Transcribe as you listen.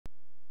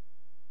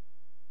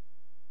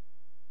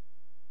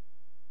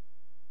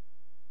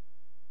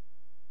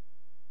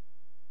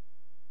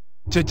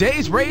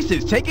Today's race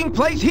is taking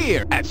place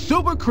here at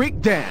Silver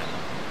Creek Dam.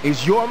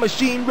 Is your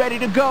machine ready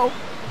to go?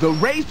 The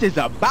race is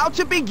about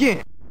to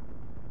begin.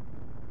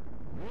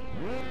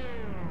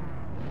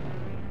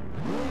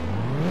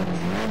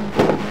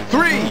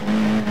 Three,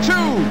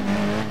 two,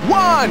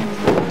 one,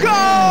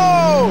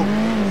 go!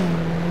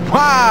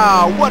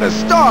 Wow, what a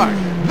start!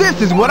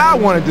 This is what I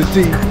wanted to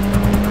see.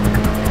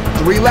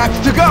 3 laps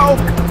to go.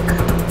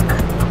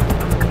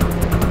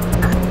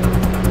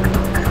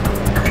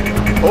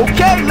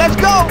 Okay, let's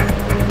go!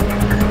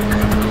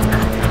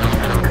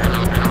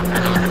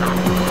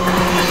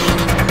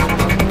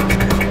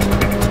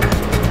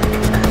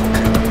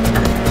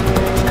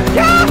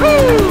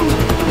 Yahoo!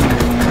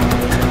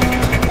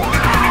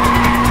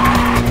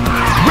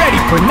 Ready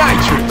for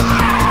nitrous!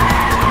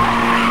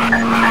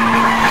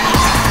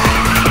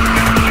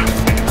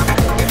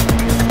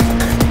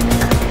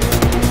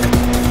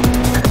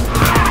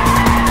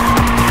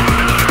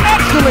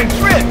 Excellent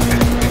drift!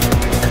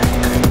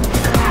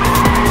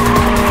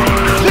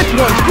 This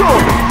one's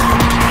good!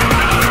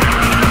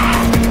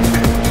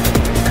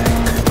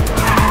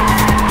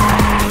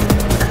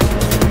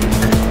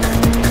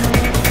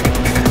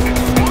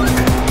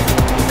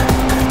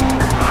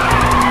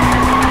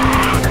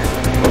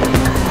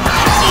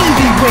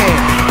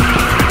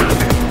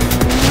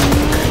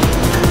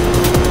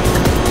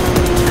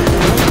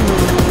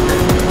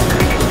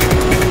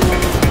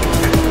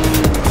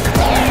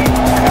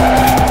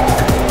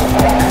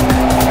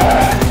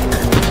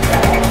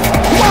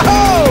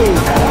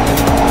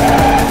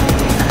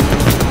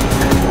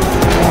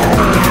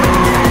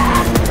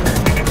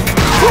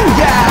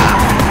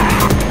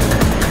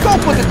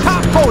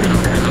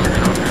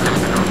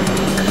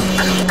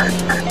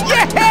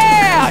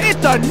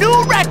 A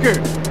new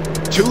record!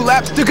 2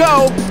 laps to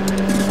go.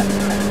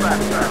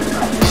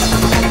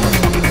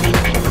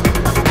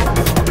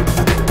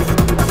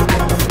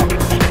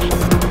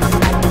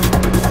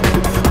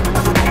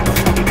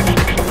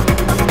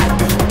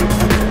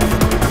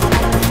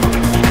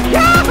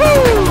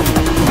 Yahoo!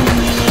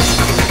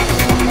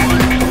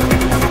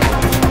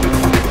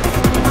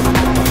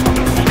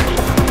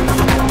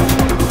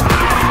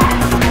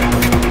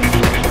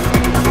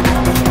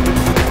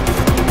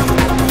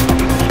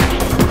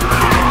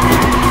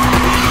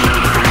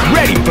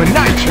 Ready for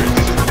nitrous!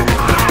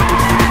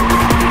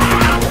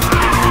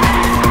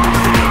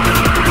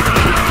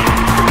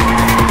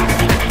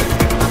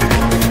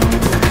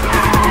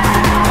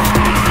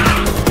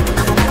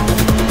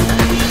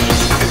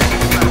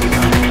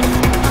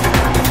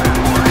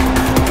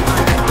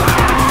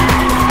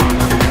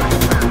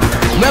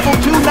 Level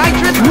 2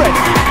 nitrous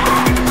ready!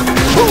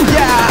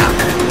 Booyah!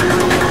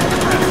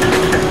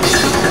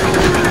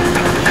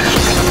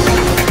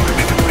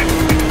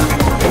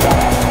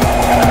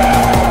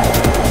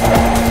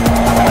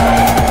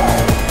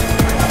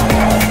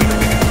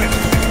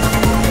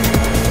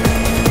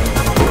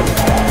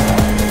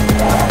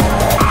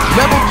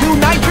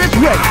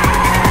 Ready.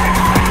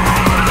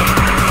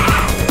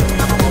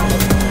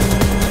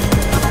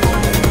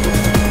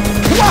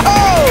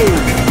 Whoa!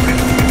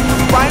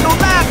 Final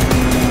lap!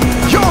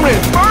 You're in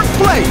first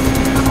place!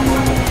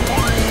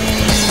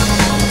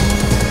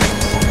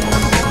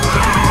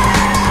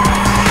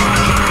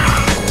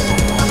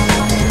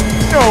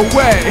 No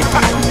way!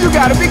 You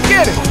gotta be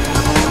kidding!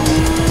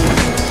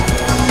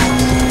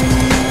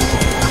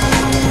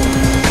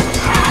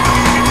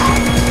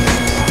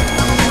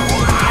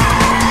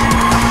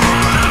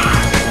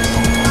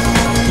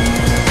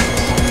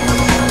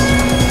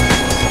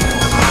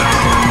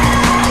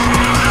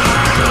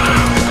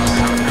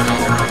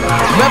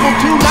 Level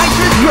 2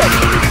 nitrous ready.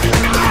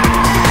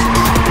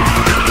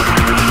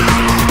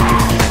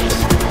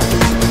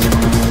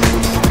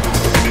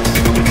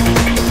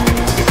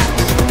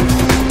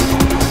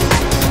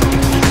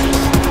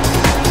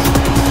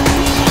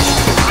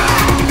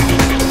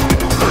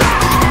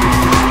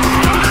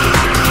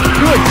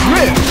 Good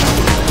drift.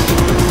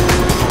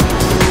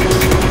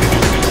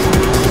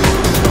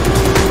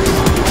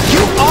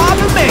 You are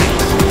the man.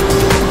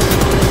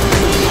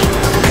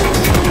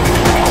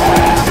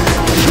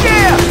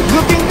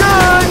 Looking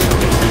good!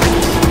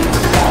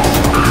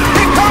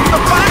 Here comes the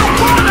final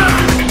corner!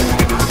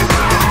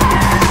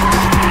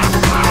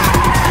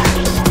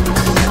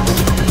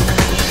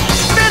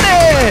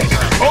 Finish!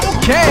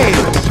 Okay,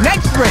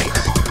 next race!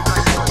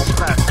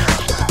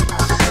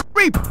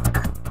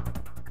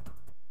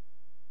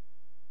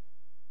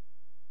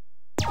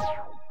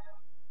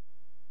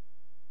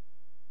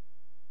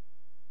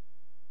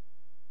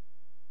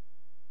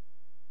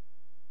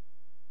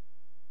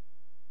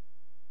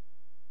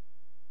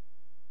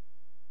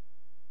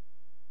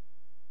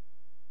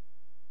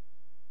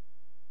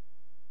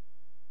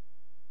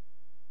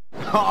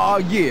 Oh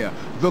yeah,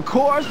 the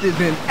course is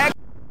in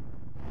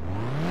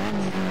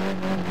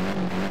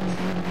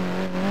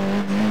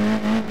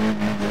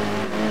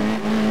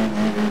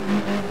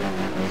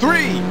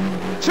Three,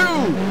 2,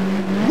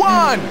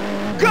 1,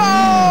 go!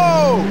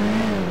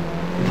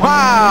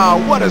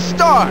 Wow, what a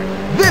start!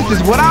 This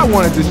is what I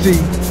wanted to see.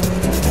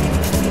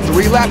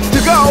 3 laps to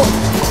go.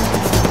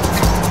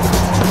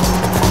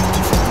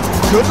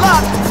 Good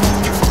luck.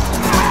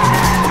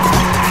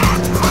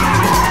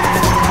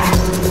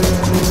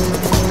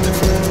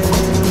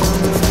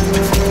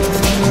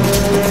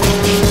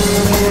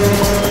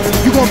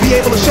 You gonna be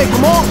able to shake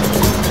them off?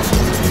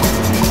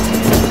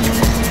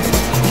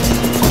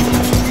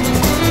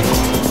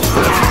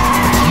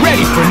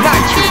 Ready for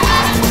nitrous.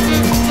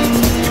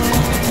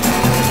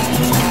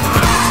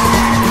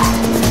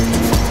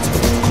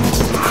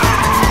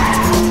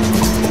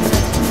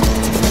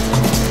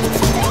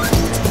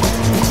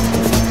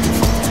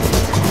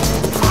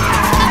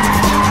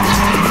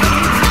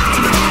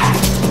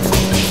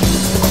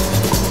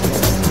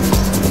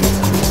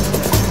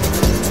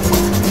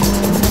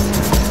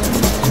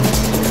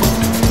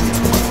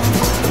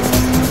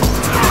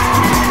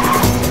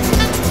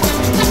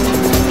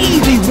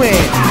 Easy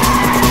win.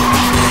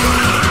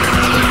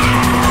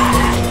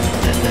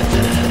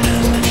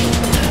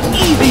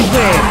 Easy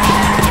win.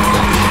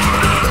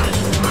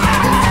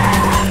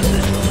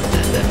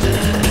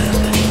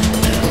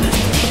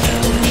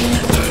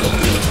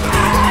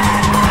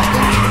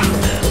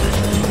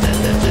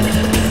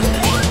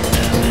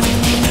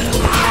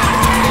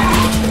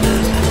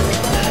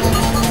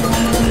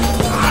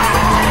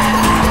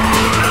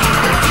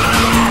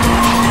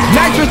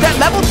 Nitrous at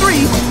level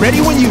 3,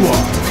 ready when you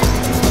are.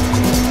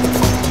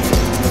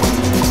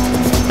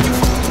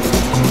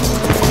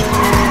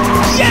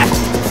 Yes!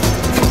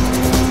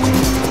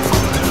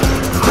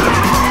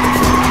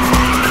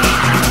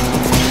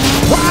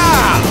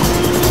 Wow!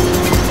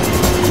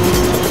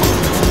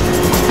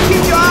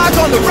 Keep your eyes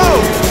on the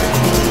road.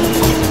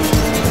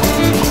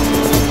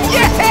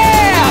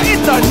 Yeah!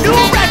 It's a new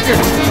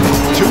record!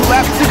 2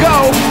 laps to go.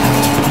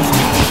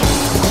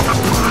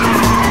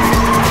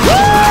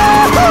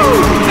 Woo-hoo!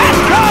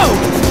 Let's go!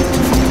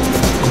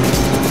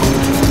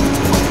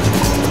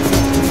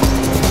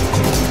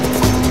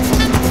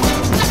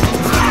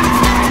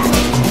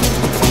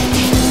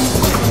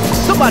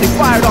 Somebody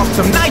fired off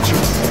some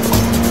nitrous.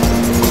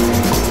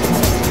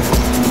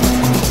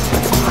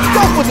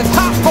 Go for the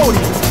top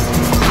podium.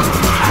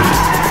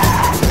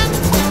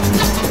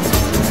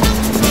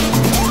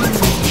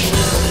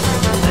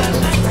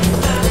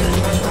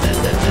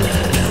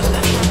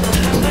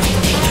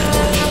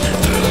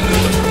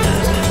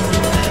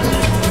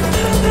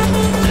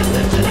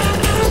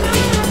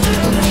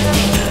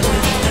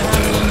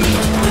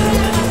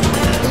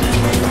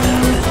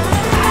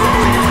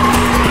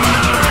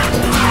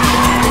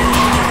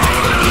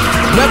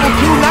 Level 2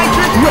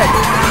 nitrous ready.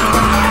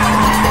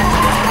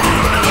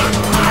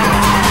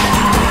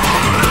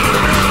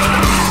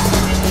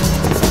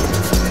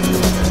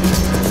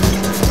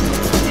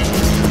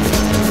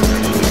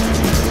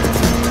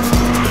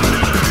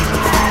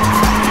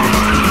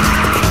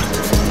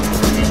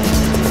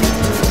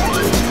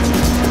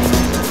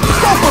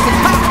 Go for the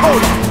top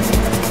podium.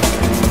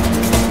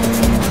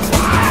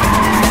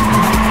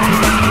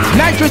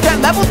 Nitrous at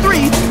level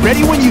 3,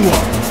 ready when you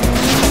are.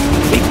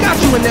 We've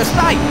got you in their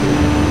sight.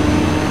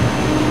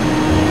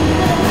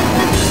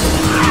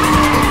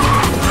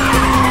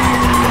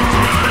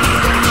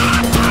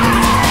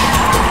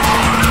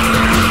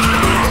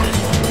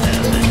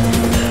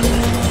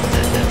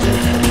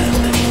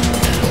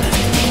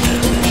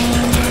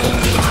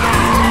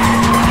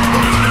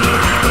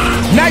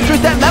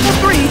 Nitrous at level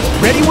 3,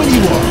 ready when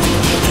you are.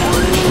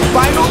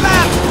 Final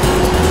lap.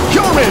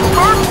 You're in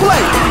first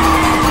place.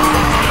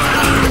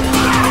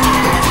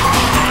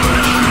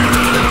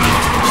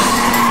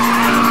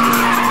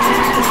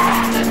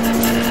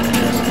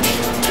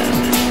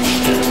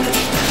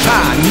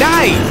 Ah,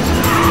 nice.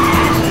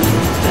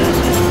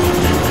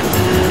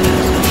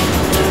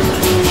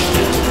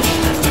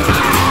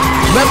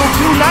 Level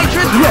 2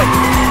 nitrous ready.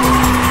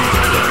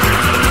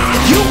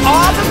 You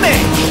are the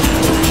man.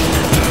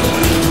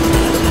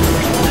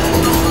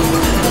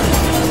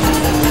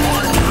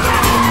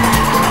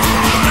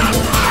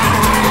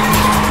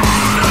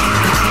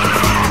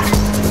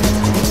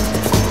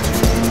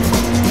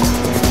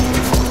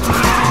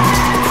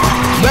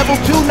 Level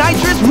 2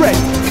 nitrous ready.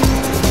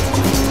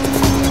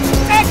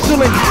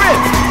 Excellent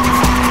grip.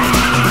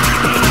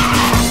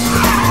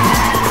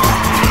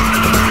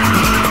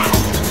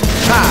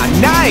 Ah,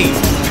 nice.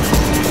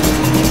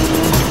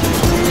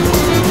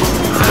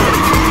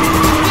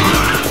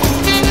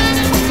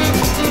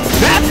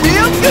 That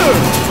feels good.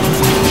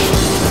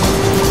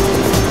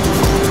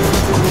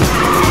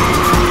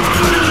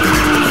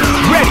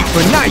 Ready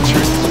for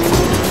nitrous.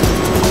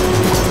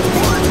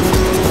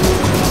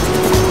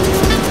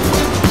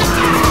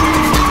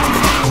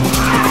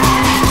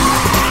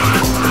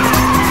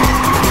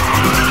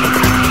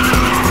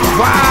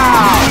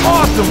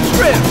 Awesome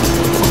trip.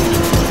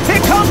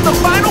 Here comes the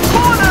final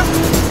corner.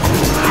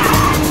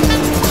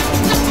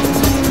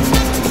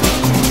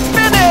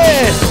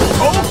 Finish.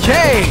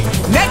 Okay,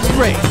 next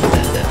race.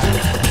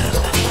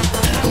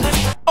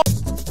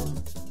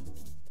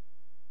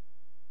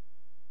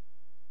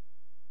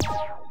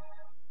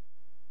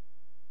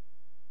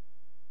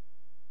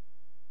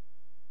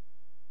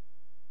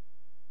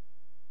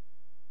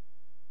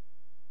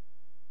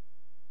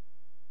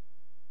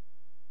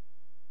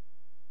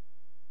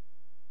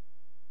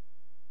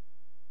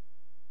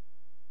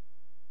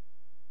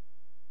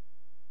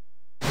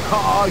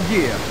 Oh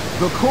yeah,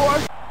 the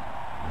course.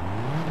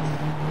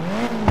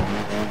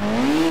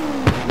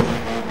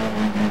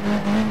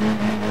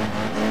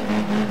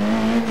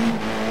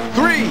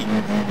 Three,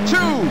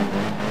 two,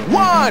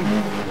 one,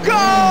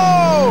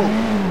 go!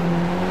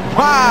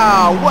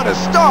 Wow, what a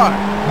start!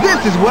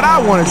 This is what I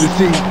wanted to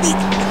see.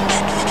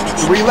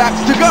 3 laps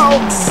to go.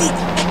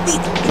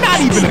 Not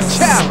even a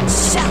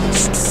challenge.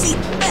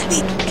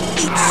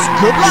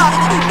 Good luck.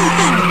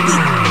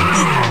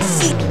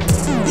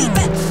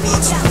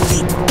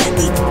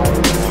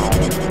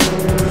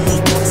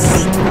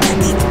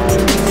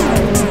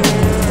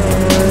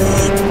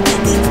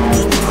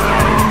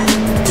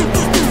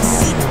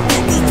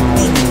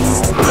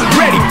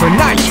 Ready for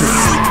nitrous.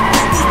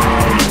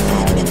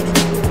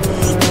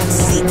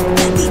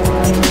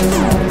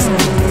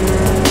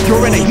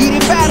 You're in a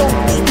heated battle.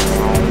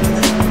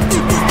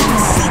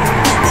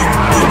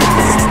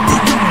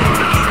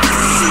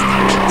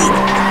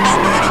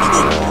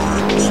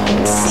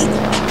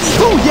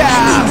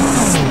 Yeah!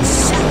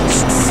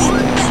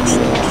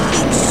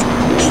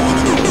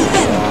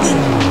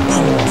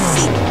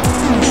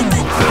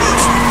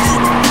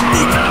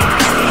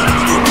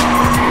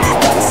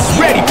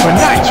 Ready for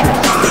nitrous.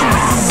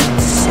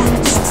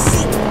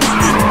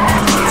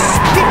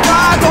 Keep your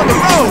eyes on the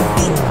road.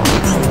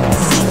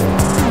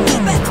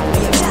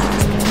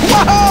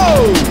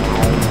 Whoa!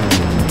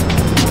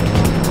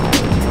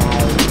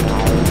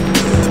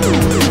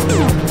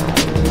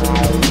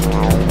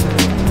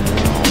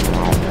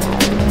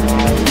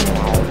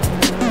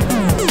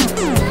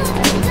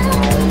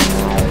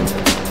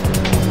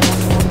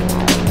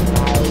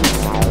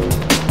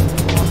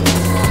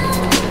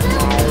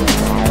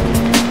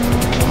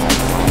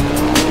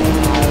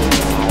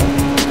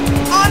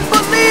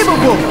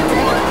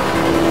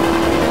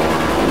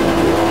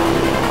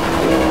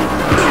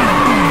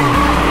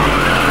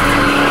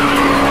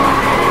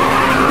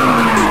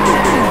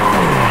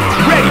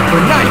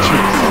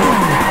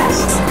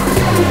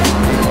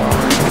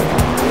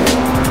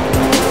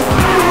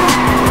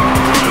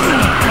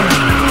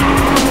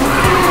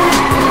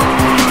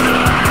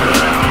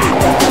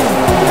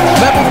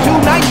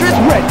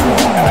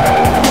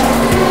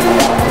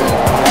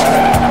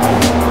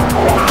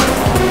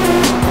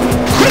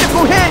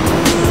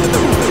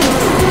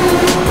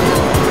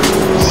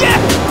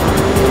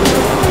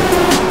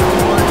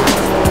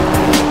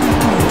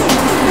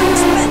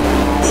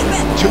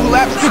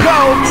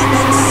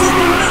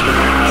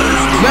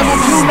 Level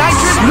 2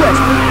 nitrous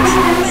ready.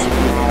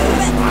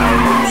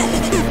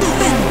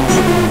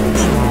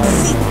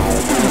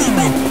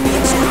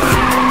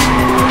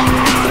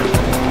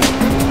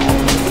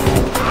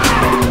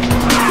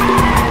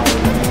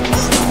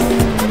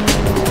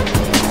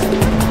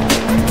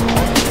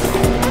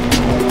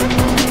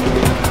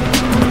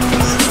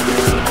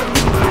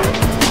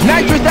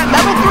 Nitrous at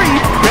level 3,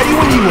 ready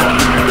when you are.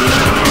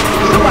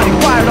 Somebody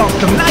fired off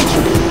some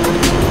nitrous.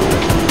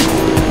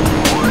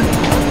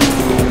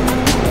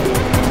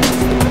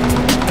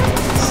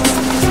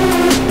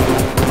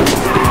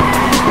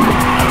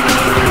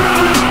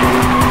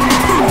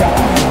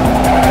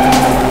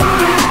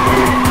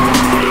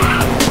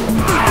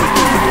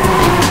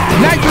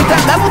 Nitrous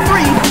at level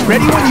 3,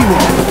 ready when you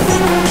are.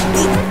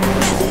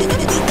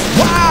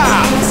 Wow!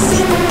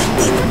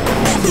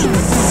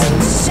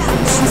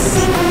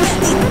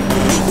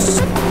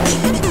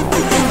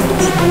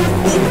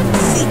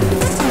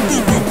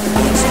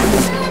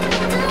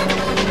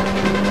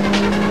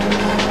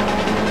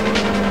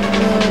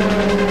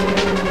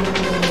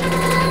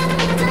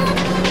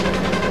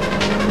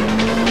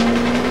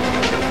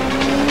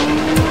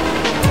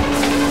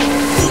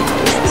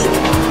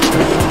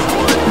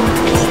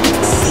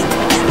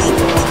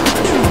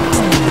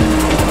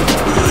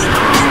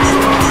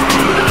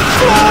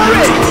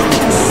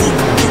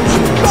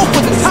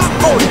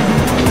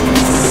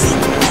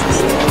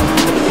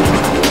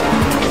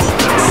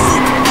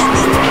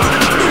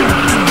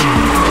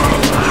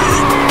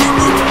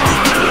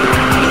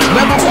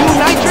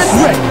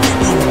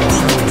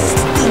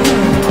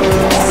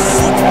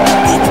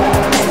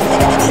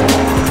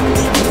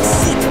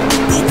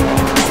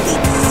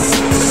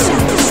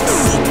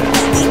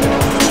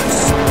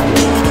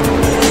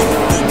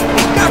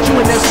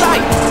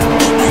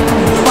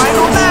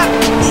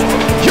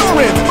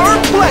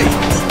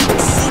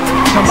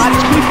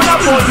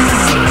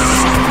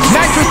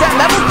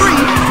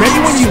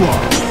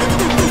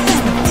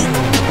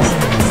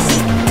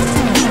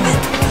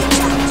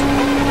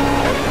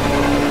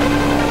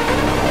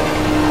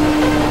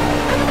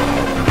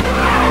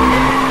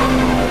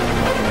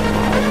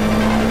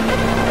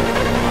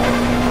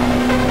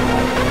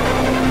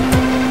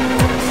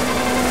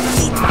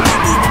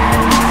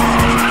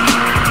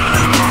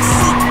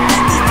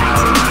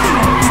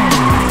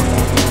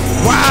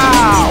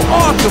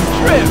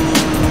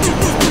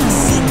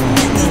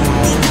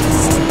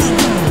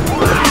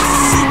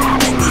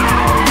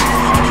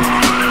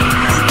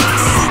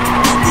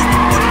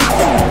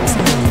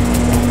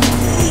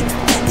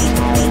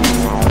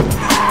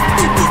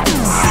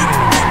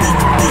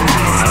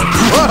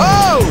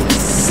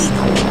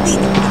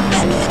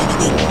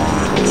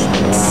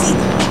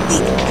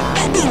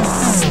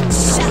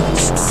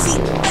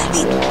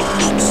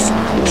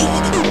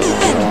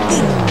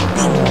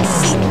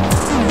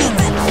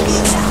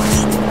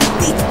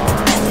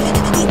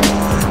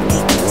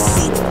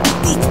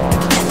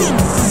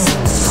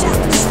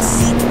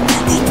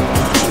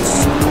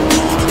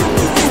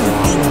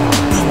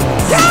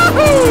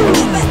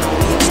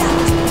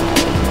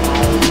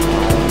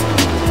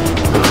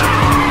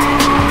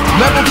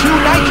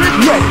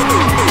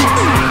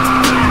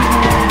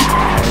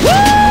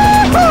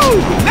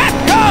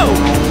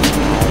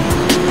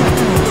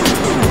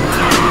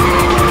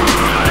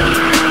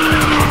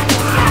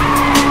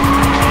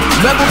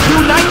 2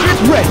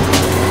 nitrous ready.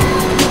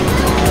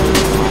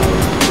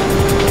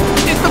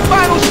 It's the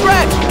final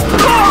stretch.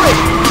 Glory!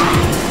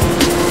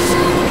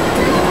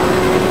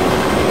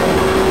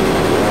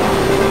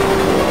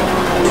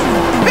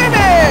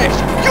 Finish!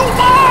 You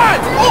won!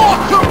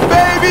 Awesome,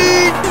 baby!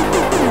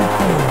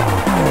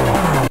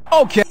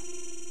 Okay.